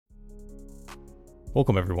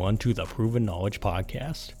Welcome everyone to the Proven Knowledge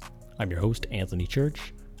Podcast. I'm your host, Anthony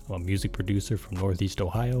Church. I'm a music producer from Northeast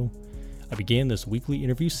Ohio. I began this weekly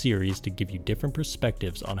interview series to give you different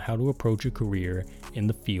perspectives on how to approach a career in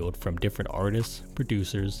the field from different artists,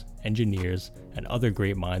 producers, engineers, and other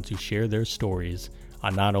great minds who share their stories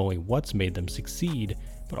on not only what's made them succeed,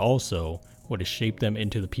 but also what has shaped them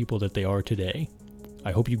into the people that they are today.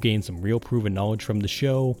 I hope you gain some real proven knowledge from the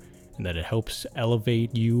show, and that it helps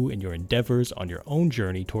elevate you in your endeavors on your own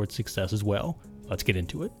journey towards success as well. Let's get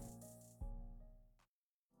into it.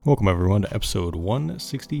 Welcome everyone to episode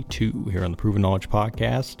 162 here on the Proven Knowledge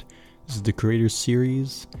Podcast. This is the Creators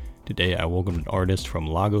Series. Today I welcome an artist from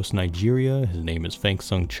Lagos, Nigeria. His name is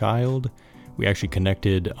PhanxxSungChild. We actually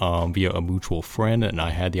connected via a mutual friend, and I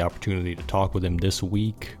had the opportunity to talk with him this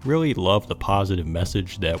week. Really loved the positive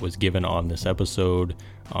message that was given on this episode.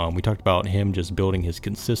 We talked about him just building his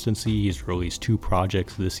consistency. He's released 2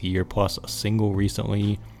 projects this year, plus a single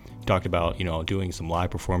recently. He talked about, doing some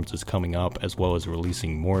live performances coming up, as well as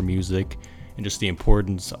releasing more music, and just the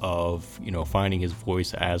importance of, finding his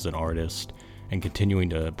voice as an artist and continuing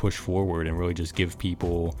to push forward and really just give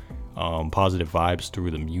people positive vibes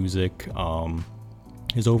through the music.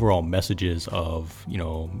 His overall messages of,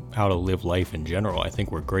 how to live life in general, I think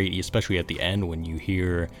were great, especially at the end when you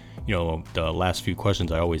hear, the last few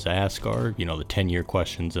questions I always ask are, the 10-year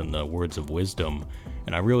questions and the words of wisdom.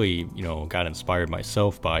 And I really, got inspired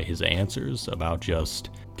myself by his answers about just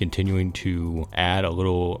continuing to add a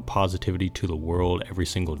little positivity to the world every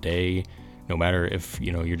single day, no matter if,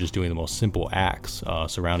 you're just doing the most simple acts,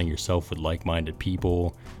 surrounding yourself with like-minded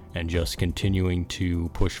people, and just continuing to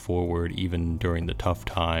push forward even during the tough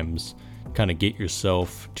times, kind of get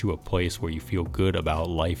yourself to a place where you feel good about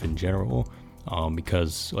life in general.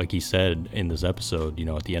 Because like he said in this episode,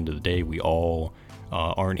 at the end of the day, we all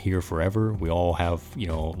aren't here forever. We all have,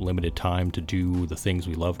 limited time to do the things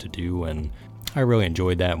we love to do. And I really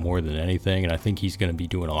enjoyed that more than anything. And I think he's going to be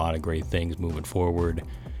doing a lot of great things moving forward,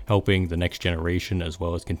 helping the next generation, as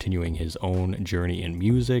well as continuing his own journey in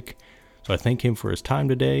music. So I thank him for his time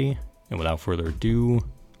today, and without further ado,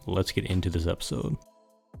 let's get into this episode.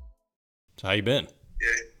 So how you been?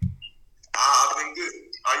 Yeah, I've been good.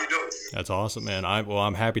 How you doing? That's awesome, man.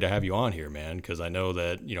 I'm happy to have you on here, man, because I know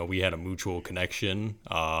that, we had a mutual connection,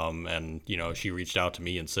 and, she reached out to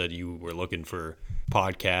me and said you were looking for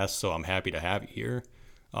podcasts, so I'm happy to have you here.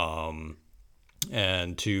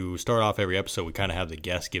 And to start off every episode, we kind of have the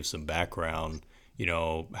guest give some background,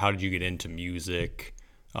 how did you get into music?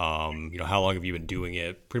 How long have you been doing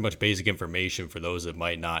it? Pretty much basic information for those that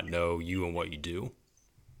might not know you and what you do.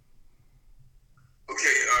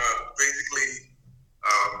 Okay, basically,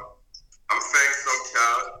 I'm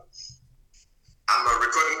PhanxxSungChild. I'm a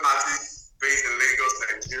recording artist based in Lagos,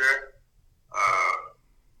 Nigeria.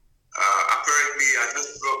 Apparently, I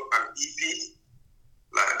just dropped an EP.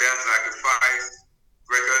 There's like a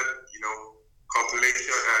 5-record,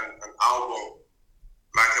 compilation and an album.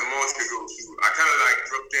 Like a month ago too. I kind of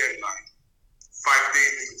dropped in 5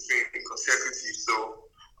 days in between consecutive. So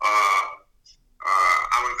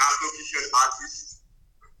I'm an association artist.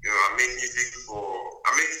 I make music for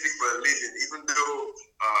a living, even though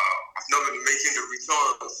I've not been making the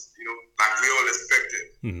returns, like we all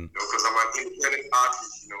expected. Because I'm an independent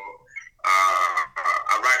artist.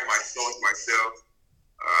 I write my songs myself.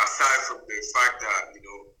 Aside from the fact that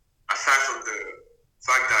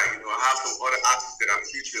I have some other artists that are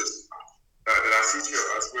featured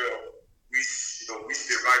as well, which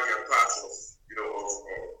they write their part of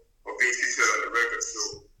being featured on the record. So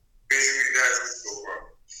basically, that's it so far.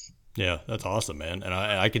 Yeah, that's awesome, man. And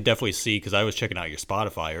I could definitely see, because I was checking out your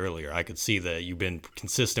Spotify earlier, I could see that you've been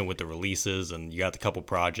consistent with the releases, and you got the couple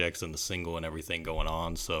projects and the single and everything going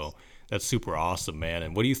on. So that's super awesome, man.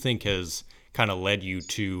 And what do you think has kind of led you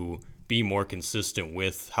to be more consistent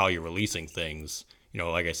with how you're releasing things?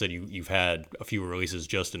 Like I said, you've had a few releases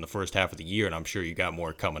just in the first half of the year, and I'm sure you got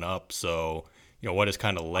more coming up. So, what has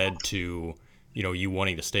kind of led to, you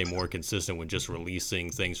wanting to stay more consistent with just releasing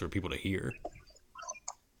things for people to hear?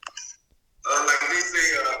 Like they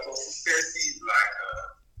say, consistency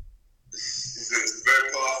is a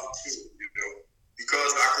very powerful tool,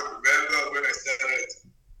 because I could remember when I started,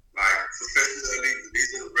 professionally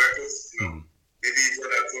releasing records, maybe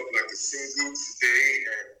when I dropped a single today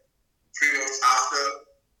and 3 months after,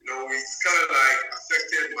 it's kind of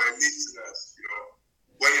affected my listeners,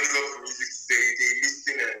 When you drop the music today, they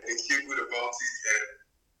listen and they feel good about it, and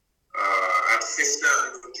at the same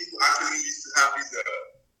time, people actually used to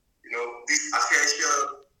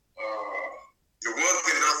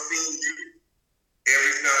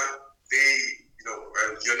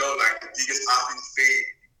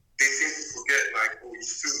you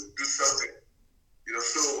still do something.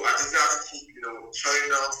 So I just have to keep,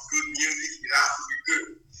 churning out good music. It has to be good.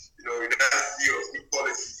 It has to be of good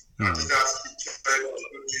quality. I just have to keep churning out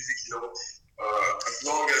good music, as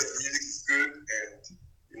long as the music is good and,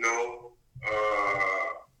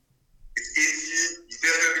 it's easy. You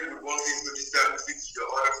definitely would want to introduce that music to your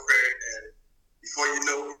other friend, and before you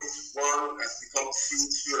know it, one has become two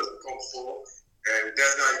has become four, and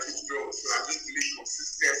that's how it keeps growing. So I just believe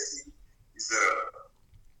consistency is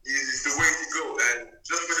the way to go. And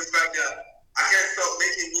just for the fact that I can't stop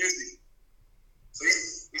making music. So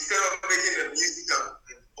instead of making the music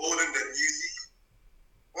and holding the music,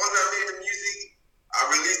 once I make the music, I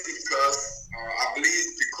release it because I believe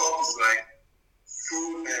the cup is like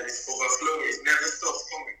full and it's overflowing. It never stops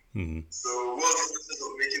coming. Mm-hmm. So what's the essence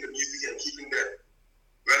of making the music and keeping that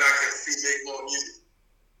when I can still make more music?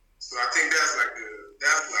 So I think that's like the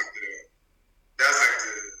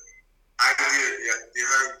idea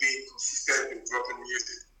behind being consistent in dropping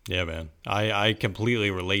music. Yeah, man. I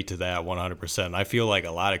completely relate to that 100%. I feel like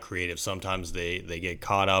a lot of creatives, sometimes they get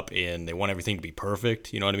caught up in, they want everything to be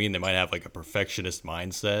perfect. You know what I mean? They might have like a perfectionist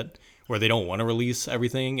mindset where they don't want to release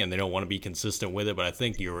everything and they don't want to be consistent with it. But I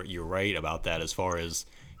think you're right about that as far as,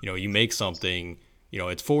 you make something,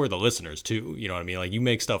 it's for the listeners too. You know what I mean? Like you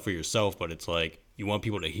make stuff for yourself, but it's like you want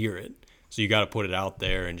people to hear it. So you got to put it out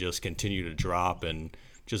there and just continue to drop and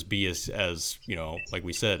just be as like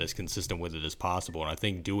we said, as consistent with it as possible. And I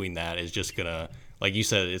think doing that is just gonna, like you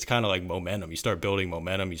said, it's kind of like momentum. You start building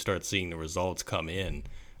momentum, you start seeing the results come in.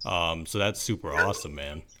 So that's super awesome,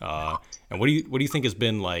 man. And what do you think has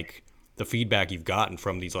been like the feedback you've gotten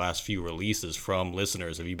from these last few releases from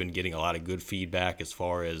listeners? Have you been getting a lot of good feedback as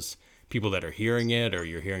far as people that are hearing it, or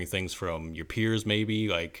you're hearing things from your peers maybe?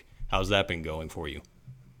 Like, how's that been going for you?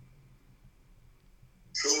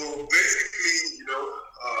 So basically,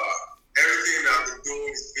 everything I've been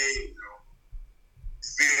doing is being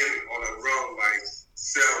on a run, like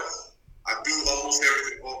self. I do almost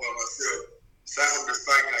everything all by myself. Aside from the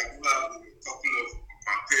fact that I do have a couple of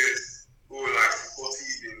my peers who are like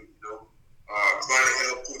supportive and trying to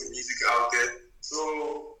help put the music out there. So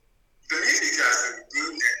the music has been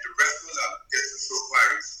good, and the response I'm getting so far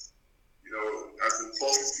is, has been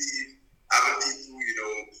positive. Having people,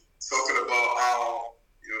 talking about how,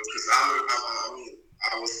 because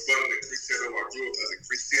I was born in a Christian home. I grew up as a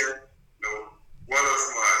Christian. One of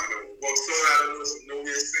my, one song I don't know from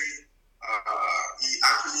nowhere saying, he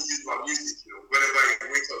actually used my music, whenever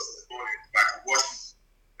he wakes up in the morning, like worship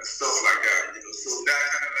and stuff like that, So that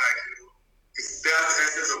kind of like, because that's the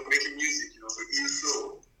essence of making music, to heal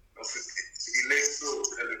soul, to elate soul,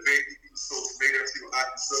 to elevate people's soul, to make them feel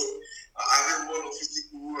happy. So having one or two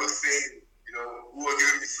people who are saying, who are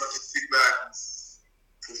giving me such a feedback,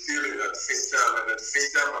 fulfilling at the same time, and at the same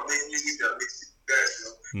time I make music that makes people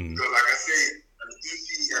dance, because like I say, an EP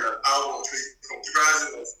and an album is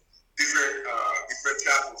comprising of different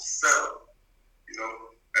types of sound,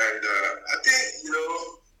 and I think,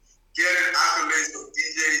 getting accolades from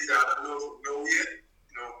DJs that I know from nowhere,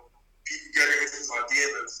 people getting into my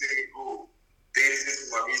DM and saying, oh, they listen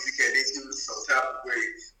to my music and they feel some type of way.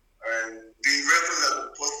 And the records have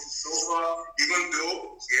been positive so far, even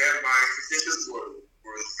though, my expectations were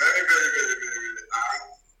very, very, very, very, very high.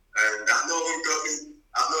 And I've not gotten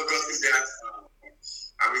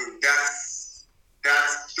that,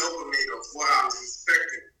 that's dopamine of what I was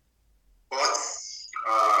expecting. But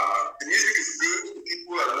the music is good, the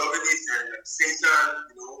people are loving it, and at the same time,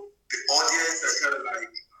 the audience are kind of like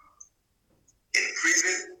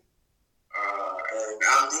increasing. And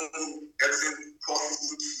I'm doing everything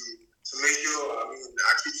possible to make sure,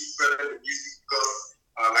 I keep spreading the music because,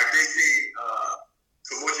 like they say,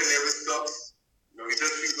 promotion never stops. It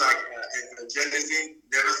just feels like evangelizing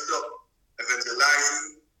never stops.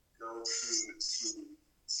 Evangelizing, to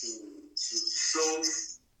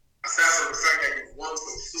souls. Aside from the fact that you want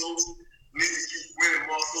some souls, you need to keep winning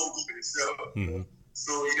more souls for yourself. Mm-hmm.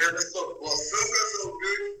 So you never stop. Well, so far so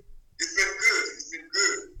good. It's been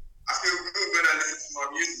good. I feel good when I listen to my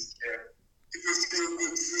music, and people feel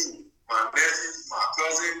good too. My nephews, my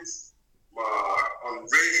cousins, on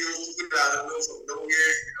radio, people that I don't know from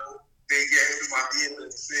nowhere, they get into my DM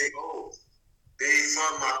and say, oh, they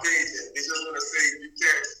found my page and they just want to say you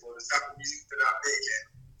can't for the type of music that I make.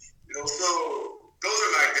 And, so those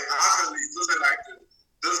are like the accolades, those are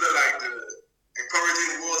like the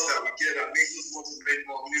encouraging words that we get that makes us want to make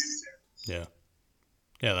more music. Yeah.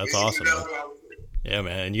 Yeah, that's awesome. Yeah,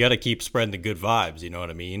 man. And you got to keep spreading the good vibes, you know what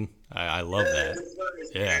I mean? I love that.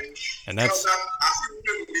 Yeah. And that's... I feel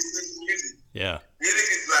good listening to music. Yeah. Music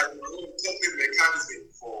is like my own coping mechanism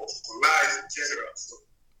for life in general. So,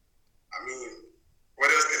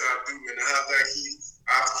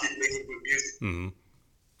 Mm-hmm.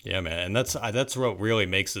 Yeah, man, and that's what really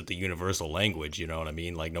makes it the universal language. You know what I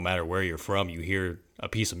mean? Like, no matter where you're from, you hear a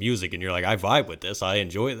piece of music and you're like, I vibe with this, I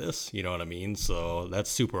enjoy this. You know what I mean? So that's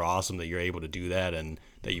super awesome that you're able to do that and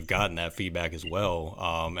that you've gotten that feedback as well.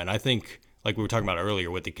 And I think, like we were talking about earlier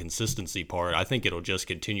with the consistency part, I think it'll just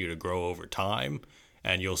continue to grow over time,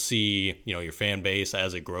 and you'll see, your fan base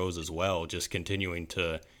as it grows as well, just continuing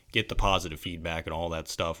to get the positive feedback and all that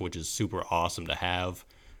stuff, which is super awesome to have.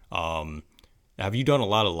 Um, have you done a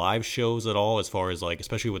lot of live shows at all, as far as like,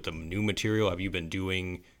 especially with the new material? Have you been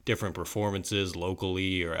doing different performances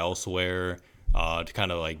locally or elsewhere to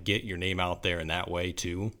kind of like get your name out there in that way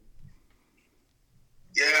too?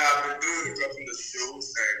 Yeah, I've been doing a couple of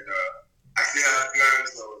shows, and actually have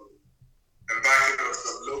plans on inviting on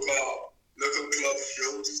some local club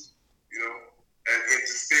shows, and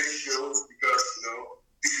interstate shows, because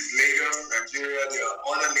this is Lagos, Nigeria. There are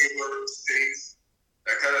other neighboring states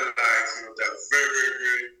that kind of like they're very, very,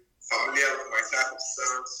 very familiar with my type of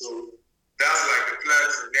sound. So that's like the plan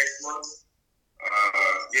for next month.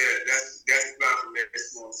 That's the plan for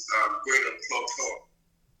next month. Going on club tour,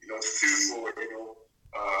 still for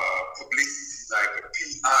publicity, like a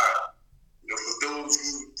PR, for those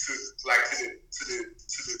who to the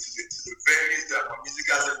venues that my music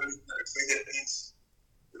hasn't really penetrated into.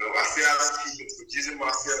 I say I keep introducing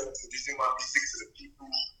myself, introducing my music to the people,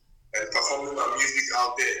 and performing my music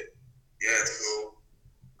out there. Yeah, so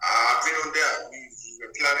I've been on that. We've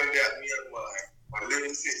been planning that, me and my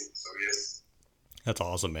living team. So yes. That's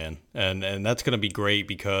awesome, man. And that's going to be great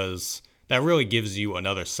because that really gives you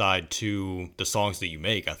another side to the songs that you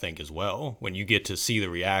make, I think, as well, when you get to see the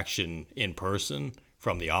reaction in person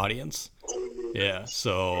from the audience. Yeah,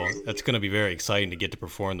 so that's going to be very exciting to get to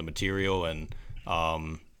perform the material, and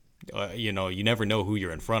you never know who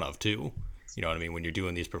you're in front of too. You know what I mean? When you're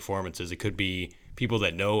doing these performances, it could be people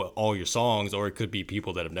that know all your songs, or it could be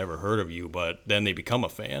people that have never heard of you, but then they become a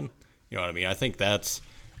fan. You know what I mean? I think that's,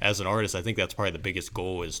 as an artist, I think that's probably the biggest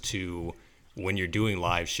goal, is to, when you're doing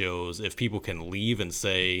live shows, if people can leave and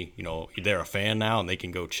say, they're a fan now, and they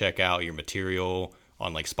can go check out your material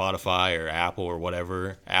on like Spotify or Apple or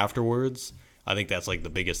whatever afterwards, I think that's like the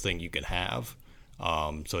biggest thing you can have.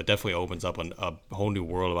 So it definitely opens up a whole new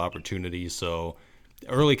world of opportunities. So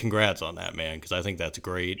early congrats on that, man, because I think that's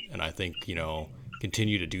great. And I think,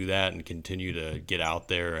 continue to do that and continue to get out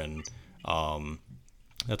there. And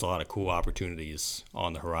that's a lot of cool opportunities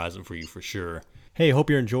on the horizon for you, for sure. Hey, hope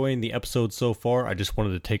you're enjoying the episode so far. I just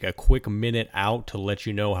wanted to take a quick minute out to let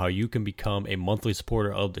you know how you can become a monthly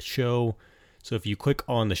supporter of the show. So if you click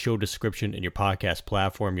on the show description in your podcast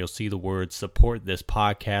platform, you'll see the word support this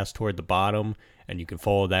podcast toward the bottom, and you can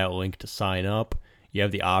follow that link to sign up. You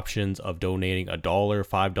have the options of donating $1,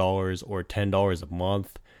 $5, or $10 a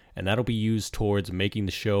month, and that'll be used towards making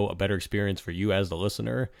the show a better experience for you as the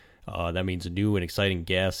listener. That means new and exciting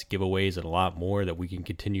guests, giveaways, and a lot more that we can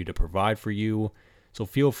continue to provide for you. So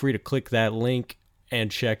feel free to click that link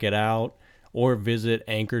and check it out, or visit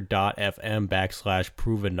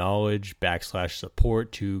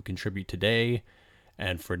anchor.fm/provenknowledge/support to contribute today.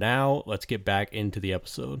 And for now, let's get back into the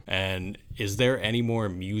episode. And is there any more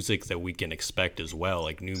music that we can expect as well,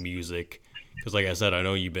 like new music? Because like I said, I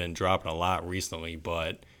know you've been dropping a lot recently,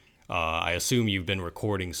 but I assume you've been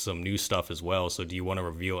recording some new stuff as well. So do you want to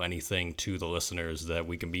reveal anything to the listeners that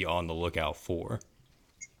we can be on the lookout for?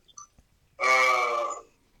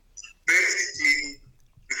 Basically,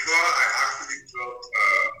 before I actually dropped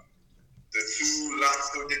the two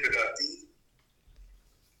last projects that I did,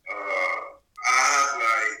 I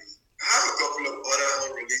have a couple of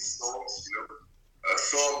other unreleased songs, a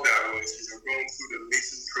song that was going through the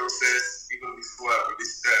mixing process even before I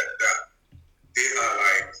released that they are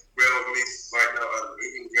like well mixed right now and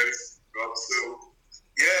even ready to drop. So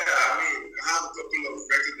yeah, I have a couple of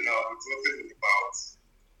records that I'll be dropping in about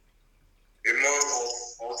a month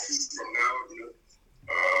or two from now,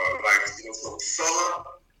 from summer,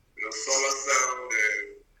 summer sound,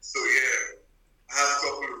 and so yeah, I have a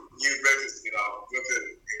couple of new records that I'll be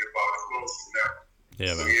dropping in about a month from now.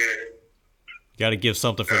 Yeah, so man. Yeah. Got to give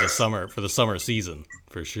something for the summer season,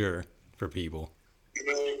 for sure, for people.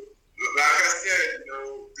 Like I said,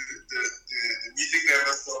 the music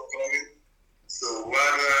never stopped coming. So why do I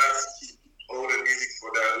have to keep holding music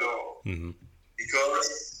for that long? Mm-hmm.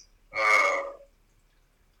 Because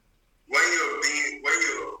when you're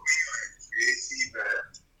creative,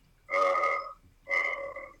 and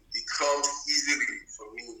it comes easily for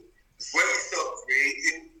me. When you stop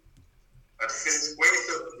creating, it's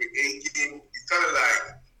kind of like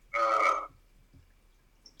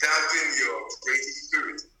dampen your creative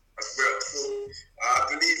spirit as well. So I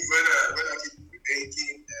believe when I keep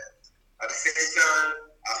creating, and at the same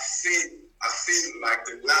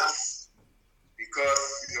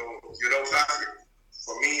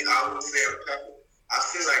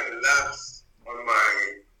labs on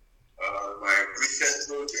my recent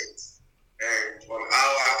projects and on how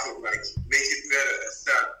I could like make it better and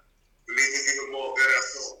start releasing even more better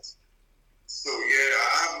songs. So yeah, I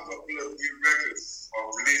have a couple of new records or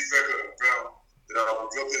release record around that I'll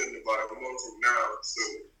be dropping in about a month from now. So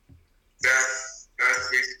that's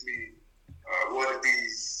basically what it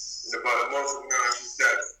is. In about a month from now, I should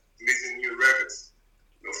start releasing new records,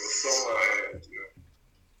 for summer, and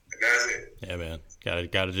and that's it. Yeah, man.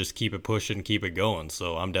 Gotta just keep it pushing, keep it going.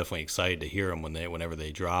 So I'm definitely excited to hear them whenever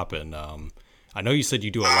they drop. And I know you said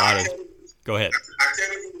you do a lot of. Go ahead. I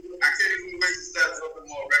can't even wait to start dropping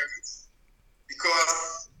more records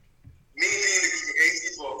because me being the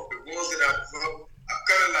creative of the ones that I've dropped,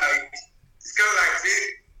 it's kind of like Jay.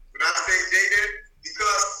 When I say Jaded,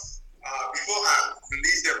 because before I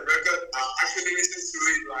release the record, I'm actually listening to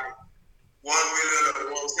it like 1 million at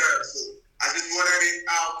one time. So I just wanted it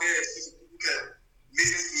out there so people can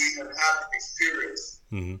listen to it and have the experience.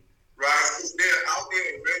 Mm-hmm. Right? So they're out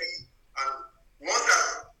there already. And once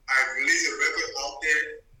I release a record out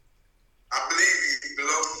there, I believe it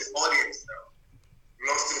belongs to the audience now. It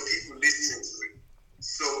belongs to the people listening to it.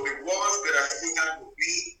 So the ones that I still have with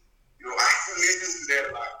me, I still listen to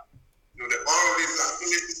them like, the unreleased, I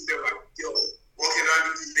still listen to them like, yo, what can I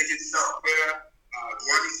do to make it sound better? Do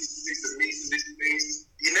I need to fix the mix in this place?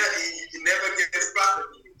 You never get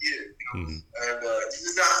started when you get it, Mm-hmm. And you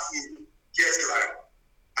just have to get it like,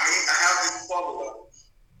 I have this formula.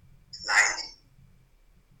 Like,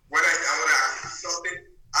 when I do something,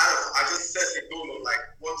 I just set the goal of like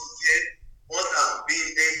 1 to 10. Once I'm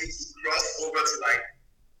being able to cross over to like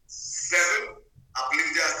 7, I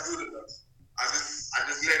believe that's good enough. I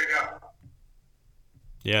just let it out.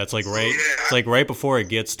 Yeah, it's like it's like right before it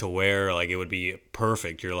gets to where like it would be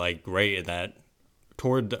perfect. You're like right in that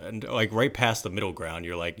like right past the middle ground.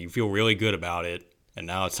 You're like you feel really good about it, and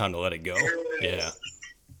now it's time to let it go. Yeah.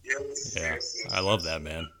 I love that,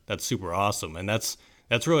 man. That's super awesome, and that's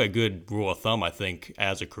really a good rule of thumb, I think,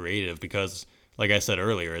 as a creative, because like I said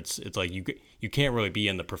earlier, it's like you can't really be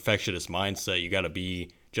in the perfectionist mindset. You got to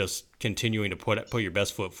be just continuing to put your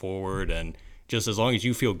best foot forward, and just as long as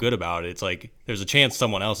you feel good about it, it's like there's a chance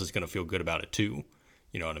someone else is going to feel good about it too.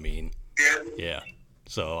 You know what I mean? Yeah.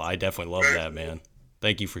 So I definitely love that, man.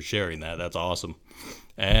 Thank you for sharing that. That's awesome.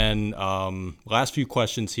 And last few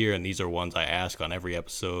questions here, and these are ones I ask on every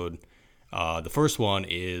episode. The first one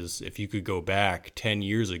is, if you could go back 10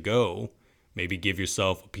 years ago, maybe give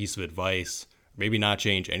yourself a piece of advice, maybe not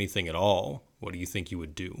change anything at all, what do you think you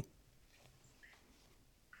would do?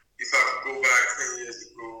 If I could go back 10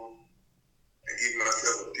 years ago and give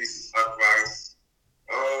myself a piece of advice,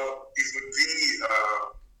 it would be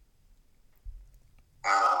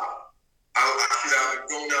I should have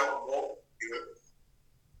been going out more,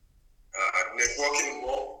 networking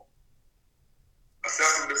more.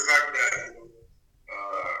 Aside from the fact that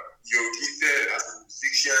you're gifted as a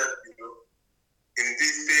musician, in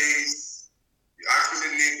these days you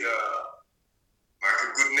actually need like a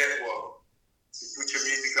good network to put your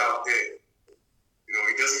music out there.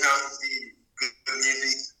 It doesn't have to be good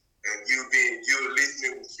music and you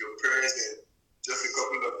listening with your parents and just a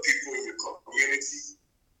couple of people in your community.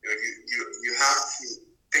 You have to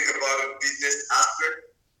think about a business aspect.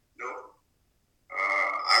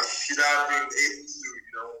 I should have been able to,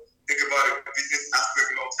 think about a business aspect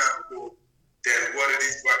a long time ago than what it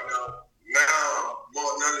is right now. Now I'm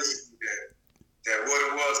more knowledgeable than what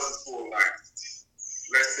it was before, like,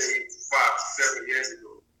 let's say 5 to 7 years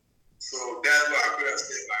ago. So that's what I could have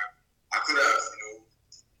said. Like, I could have,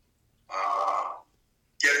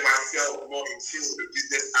 get myself more in tune with the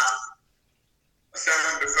business aspect. Aside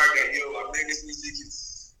from the fact that, I make this music,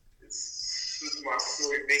 it's suits my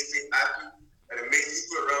soul, it makes me happy, and it makes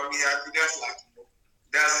people around me happy. That's like,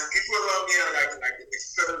 that's people around me are like an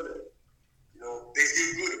experiment. They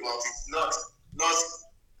feel good about it. Not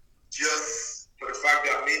just for the fact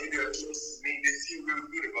that maybe they're close to me, they feel really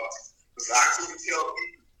good about it. Because I actually tell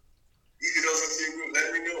people, if it doesn't feel good, let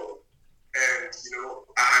me know. And,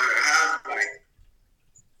 I have like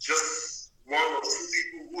just 1 or 2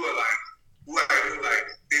 people who I know, like,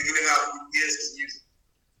 they really have good ears for music.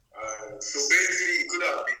 So basically, it could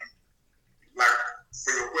have been, like,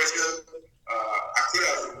 for your question, I could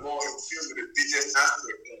have been more in tune with the business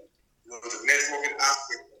aspect and, the networking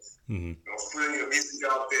aspect of putting your music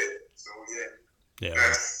out there. So, yeah.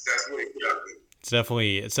 That's what it could have been.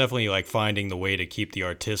 It's definitely like finding the way to keep the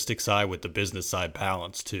artistic side with the business side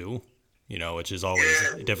balanced too, which is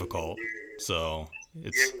always difficult. So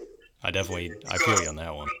I feel you on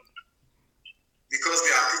that one. Because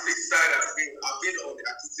the artistic side, I've been on the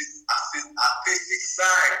artistic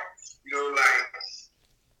side, like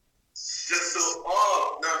just so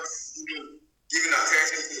off, not even giving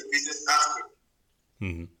attention to the business aspect.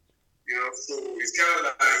 Mm-hmm. You know, so it's kind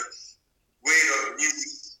of like weight on the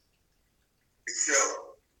music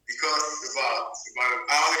itself. Because about an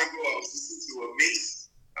hour ago, I was listening to a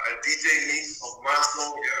DJ mix of my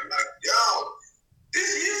song, and I'm like, yo, this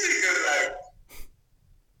music is like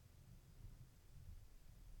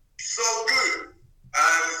so good.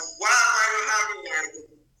 And why am I not having like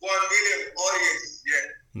 1 million audience yet?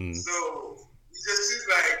 Mm. So it just seems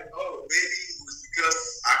like, oh, maybe it was because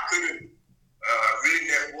I couldn't really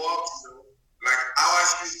network, you know, like how I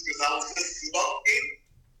should, because I was just locked in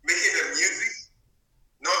making the music,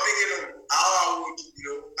 not thinking of how I would, you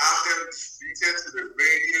know, have them distributed to the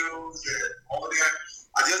radios and all that.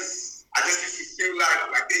 I just used to feel like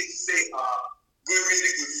they used to say, good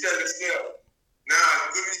music would sell itself. Now,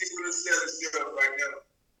 good music wouldn't sell itself right now.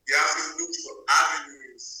 You have to look for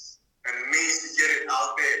avenues and means to get it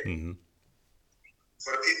out there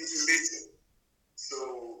for the people to listen. So,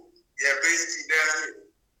 yeah, basically that's it.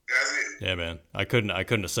 Yeah, man. I couldn't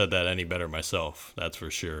have said that any better myself. That's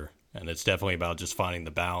for sure. And it's definitely about just finding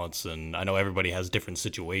the balance. And I know everybody has different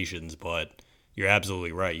situations, but you're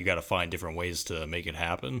absolutely right. You got to find different ways to make it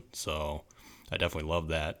happen. So I definitely love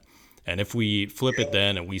that. And if we flip it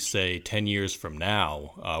then and we say 10 years from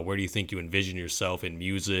now, where do you think you envision yourself in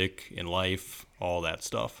music, in life, all that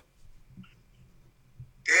stuff?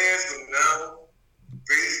 10 years from now,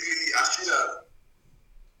 basically, I should have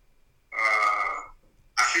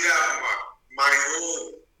my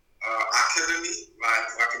own academy,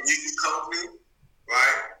 like a music company,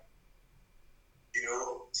 right? You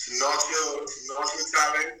know, to nurture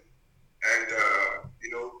talent and, you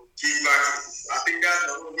know, give back to society. I think that's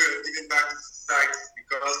the whole way of giving back to society,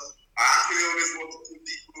 because I actually always want to put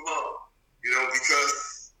people on, you know,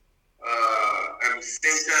 because at the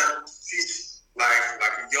same time teach like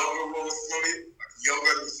a younger role story, like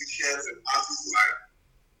younger musicians and artists,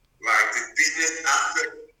 like the business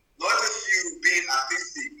aspect, not just you being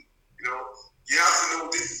artistic, you know, you have to know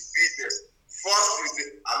this is business. First is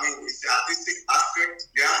it's the artistic aspect.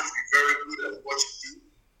 You have to be very good at what you do,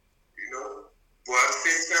 you know. But at the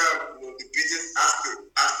same time, you know, the business aspect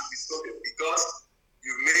has to be sorted, because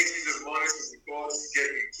you make use of money to record, to get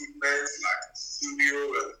equipment like studio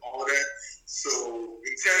and all that. So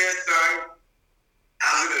in 10 years' time,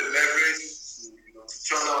 having the leverage to, you know, to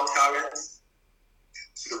turn out talent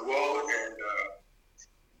to the world and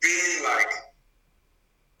being like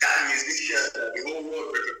that musician that the whole world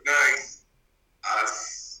recognizes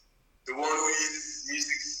as the one who uses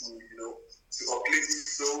music to, you know, to uplift the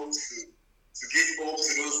soul, to give hope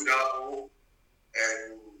to those without hope,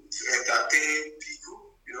 and to entertain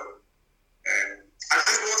people, you know. And I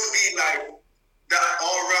just want to be like that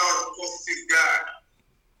all-round positive guy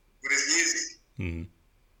with his music. Mm-hmm.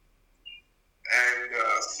 And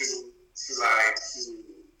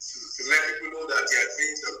to let people know that their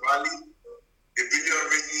dreams are valid, a billion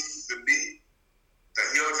reasons to believe that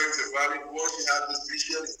your dreams are valid. Once you have this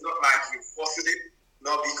vision, it's not like you're forcing it,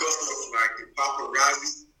 not because of like the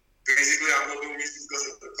paparazzi. Basically, I'm not doing this because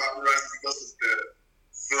of the paparazzi, because of the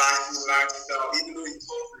flashy lifestyle, even though it's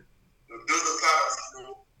perfect. You know, those are part of, you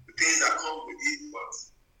know, the things that come with it. But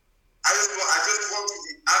I just want to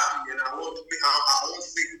be happy, and I want to make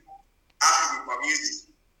people happy with my music.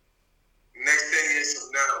 Next 10 years from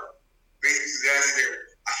now, basically that's there.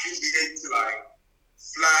 I should be able to like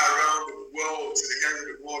fly around the world to the end of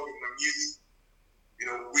the world with my music. You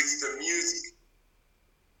know, with the music.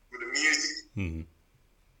 Mm-hmm.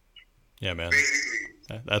 Yeah, man. Basically.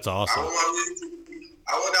 That's awesome. I want my music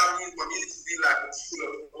to be like a tool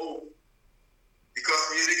of hope. Because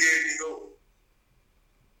music gave me hope.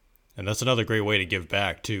 And that's another great way to give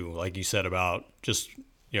back too, like you said, about just,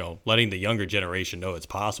 you know, letting the younger generation know it's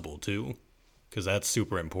possible too, because that's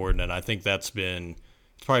super important. And I think it's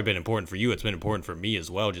probably been important for you. It's been important for me as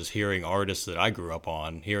well, just hearing artists that I grew up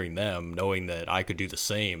on, hearing them, knowing that I could do the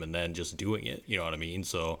same, and then just doing it, you know what I mean?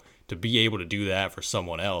 So to be able to do that for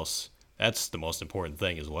someone else, that's the most important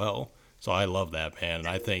thing as well. So I love that, man. And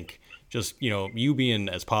I think just, you know, you being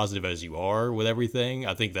as positive as you are with everything,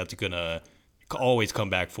 I think that's going to always come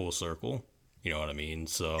back full circle. You know what I mean?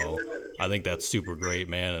 So I think that's super great,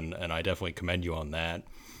 man. And I definitely commend you on that.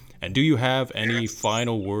 And do you have any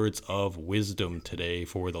final words of wisdom today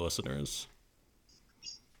for the listeners?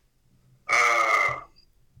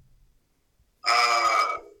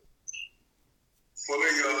 Follow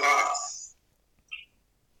your heart.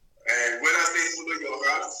 And when I say follow your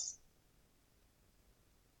heart,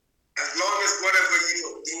 as long as whatever you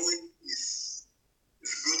are doing is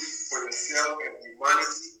good for yourself and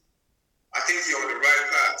humanity, I think you're on the right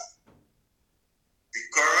path.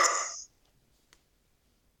 Because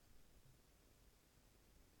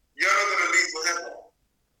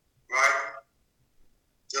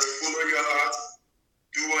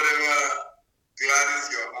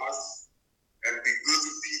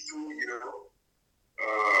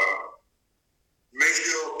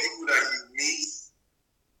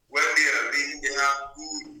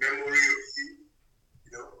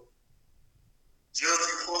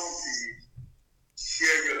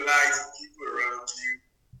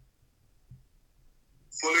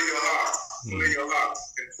follow your heart,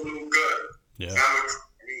 and follow God. Yeah.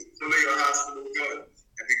 Follow your heart, follow God,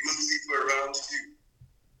 and be good people around you,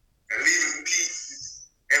 and live in peace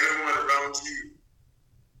with everyone around you.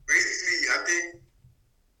 Basically, I think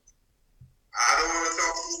I don't want to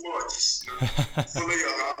talk too much. Follow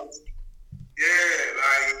your heart.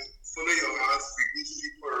 Yeah, follow your heart, be good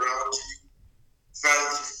people around you. Find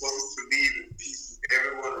what you're supposed to live in peace with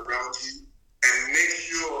everyone around you, and make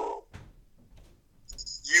sure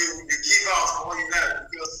you give out all you have,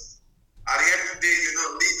 because at the end of the day,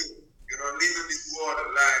 you're not living this world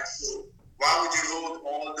alive. So why would you hold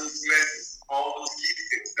all those blessings, all those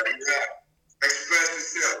giftings that you have? Express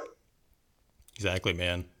yourself. Exactly,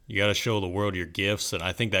 man. You got to show the world your gifts, and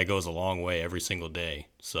I think that goes a long way every single day.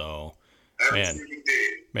 So,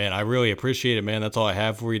 man, I really appreciate it, man. That's all I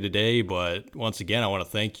have for you today. But once again, I want to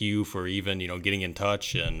thank you for even, getting in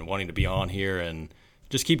touch and wanting to be on here, and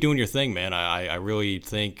just keep doing your thing, man. I really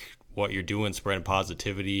think what you're doing, spreading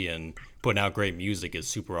positivity and putting out great music, is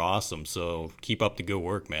super awesome. So keep up the good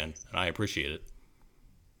work, man. And I appreciate it.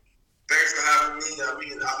 Thanks for having me.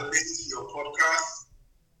 I've been listening to your podcast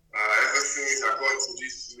ever since I got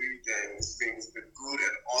introduced to it, and it's been good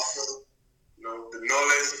and awesome. The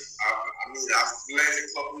knowledge, I've learned a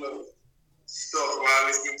couple of stuff while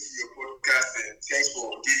listening to your podcast, and thanks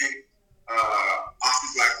for giving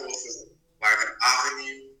artists like us an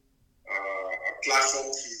avenue, a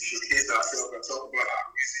platform to showcase ourselves and talk about our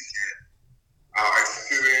music and our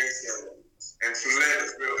experience, and to learn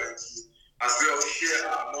as well, and to as well share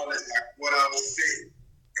our knowledge, like what I was saying,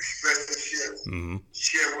 express and share,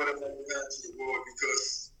 share whatever we learn to the world,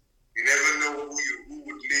 because you never know who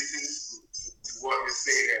would listen to what you're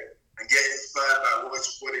saying and get inspired by what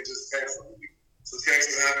they just heard from you. So thanks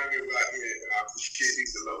for having me right here. I appreciate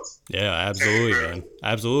these a lot. Yeah, absolutely, man.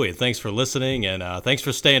 Absolutely. Thanks for listening, and thanks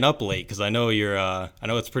for staying up late, because I know I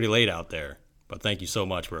know it's pretty late out there. But thank you so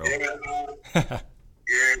much, bro. Yeah,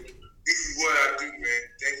 this is what I do, man.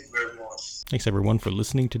 Thank you very much. Thanks, everyone, for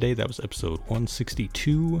listening today. That was episode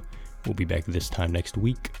 162. We'll be back this time next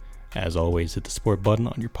week. As always, hit the support button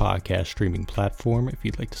on your podcast streaming platform if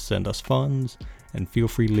you'd like to send us funds, and feel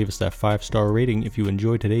free to leave us that 5-star rating if you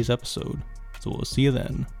enjoyed today's episode. So we'll see you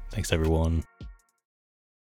then. Thanks, everyone.